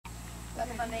Up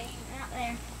my knee. Out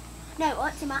there. No,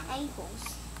 up to my ankles.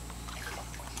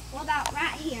 What about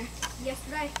right here?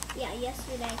 Yesterday? Yeah,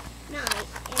 yesterday night.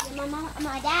 And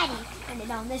my daddy turned it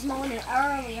on this morning,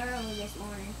 early this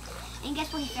morning. And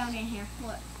guess what he found in here?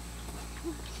 What?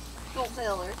 Don't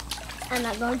tell her. I'm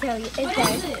not going to tell you. It's What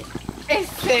dead. is it?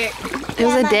 It's sick. It was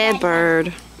Yeah, a my dead daddy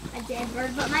bird. A dead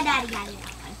bird, but my daddy got it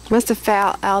out. Must have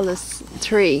fell out of this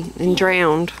tree and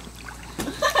drowned.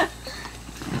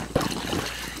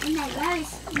 And there it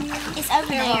goes. It's over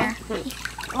there.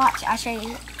 Watch, I'll show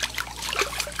you.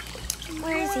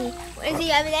 Where is he? Is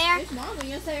he over there? It's Mama.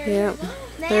 You say Yep.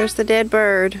 There? There's the dead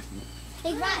bird.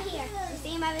 He's right here. You see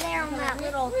him over there on that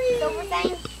little silver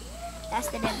thing? That's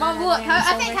the dead bird. Mom, over look. there on the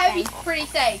I think silver Hobie's thing. pretty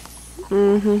safe.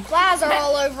 Mm-hmm. Flies are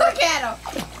all over. Look at him.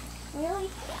 Really?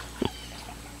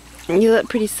 You look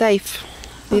pretty safe.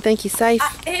 Do you think he's safe?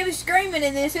 He was screaming,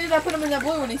 and then as soon as I put him in the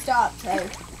blue, and he stopped. So I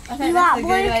think You that's like a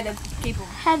good way to keep him.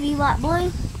 Have you like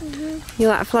blue? You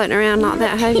like floating around not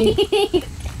that heavy?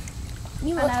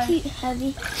 You look cute,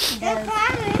 Heavy. They're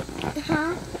flying.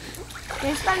 Huh?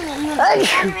 They're spinning and moving I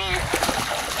around.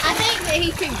 think that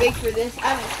he's too big for this.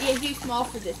 I mean, yeah, he's too small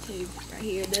for this tube right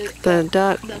here. The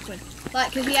duck. This one. Like,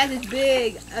 because he has this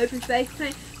big open space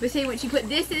between. But see, once you put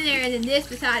this in there and then this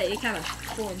beside it, it kind of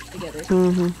forms together.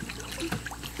 Mm-hmm.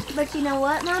 But you know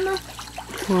what, Mama?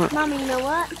 What? Mama, you know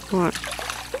what? What?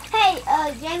 Hey,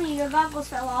 Jamie, your goggles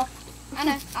fell off. I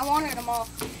know. I wanted them off.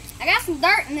 I got some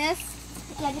dirt in this.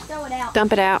 Yeah, just throw it out.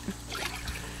 Dump it out.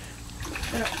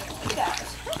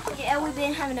 Yeah, we've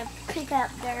been having to pick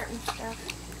up dirt and stuff.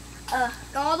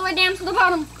 Go all the way down to the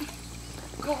bottom.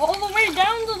 Go all the way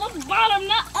down to the bottom,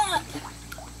 not up.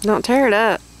 Don't tear it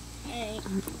up. Hey.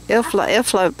 It'll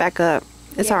float back up.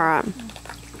 It's Yeah. all right.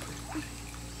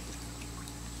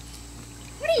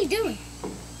 What are you doing?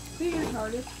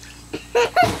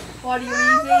 Why do you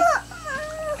use these?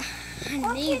 I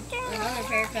need another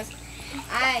pair because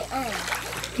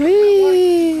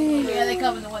Whee! Yeah, they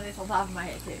come in the one that's on top of my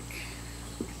head, too.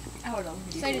 Hold on.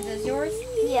 So does yours?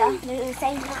 Yeah, they're the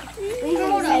same kind. These are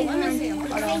Hold the on, same let me kind. see 'em.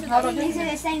 Hold on. These are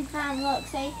the same kind. Look,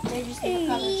 see? They're just different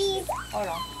colors. Hold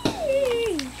on.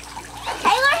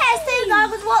 Taylor has two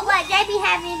goggles. What let JB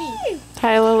have any?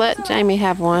 Taylor, let Jamie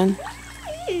have one.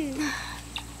 Here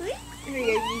you go,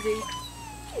 use these.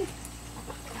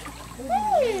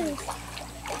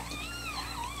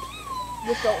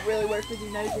 This don't really work with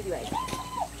your nose anyway.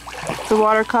 The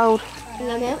water cold?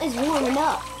 No, it's warming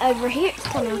up. Over here it's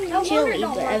kind of chilly,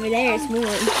 but over there it's warm.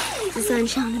 The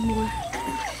sun's shining more.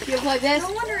 You ever like this?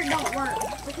 No wonder it don't work.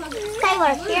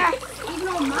 Taylor, here. Even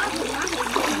on my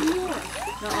head more.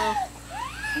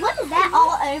 What is that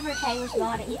all over Taylor's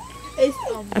body? It's,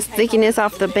 That's stickiness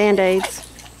off the Band-Aids.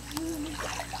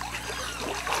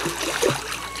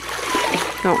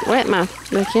 Don't wet the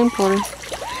camcorder.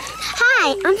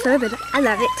 Hi, I'm Sorbet. I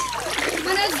love it.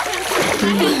 My nose is kind of I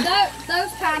had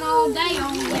those kind all day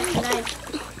on me yesterday.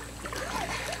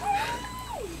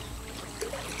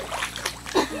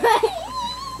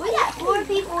 We got 4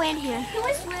 people in here.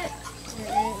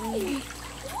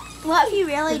 What if you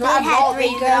really did have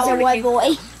 3 girls and 1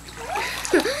 boy?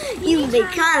 You would be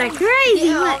kind of crazy,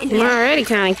 wouldn't I'm you? already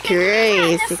kind of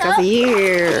crazy because of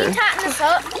you. Tighten this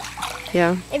up.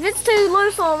 Yeah. If it's too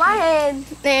loose on my head,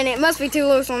 then it must be too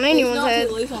loose on it's anyone's not head.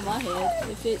 too loose on my head.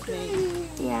 It fits me.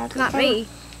 Yeah, Not me.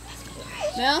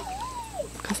 No?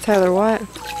 Cause Taylor what?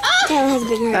 Taylor has a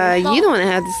big head. You the one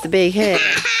that has the big head.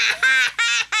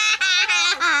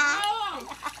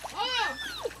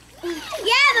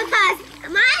 Yeah, because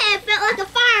my head felt like a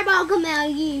fireball coming out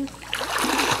of you.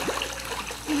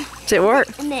 Does it work?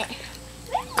 Isn't it?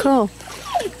 Cool.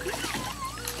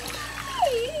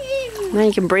 Now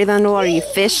you can breathe underwater, you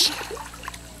fish.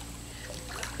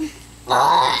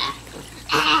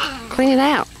 Clean it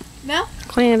out. No?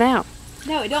 Clean it out.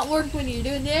 No, it don't work when you're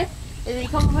doing this. And then you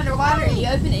come up underwater and you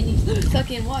open it and you suck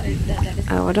in water. That is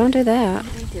Oh, well, don't do that.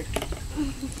 Hey,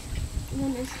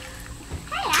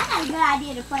 I got a good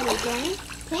idea to play this game.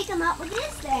 Pick them up with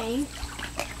this thing.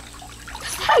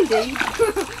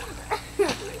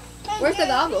 Where's the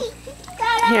goggles?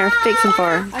 Here, fix them for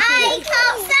her. I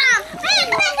caught some.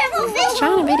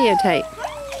 Trying to videotape.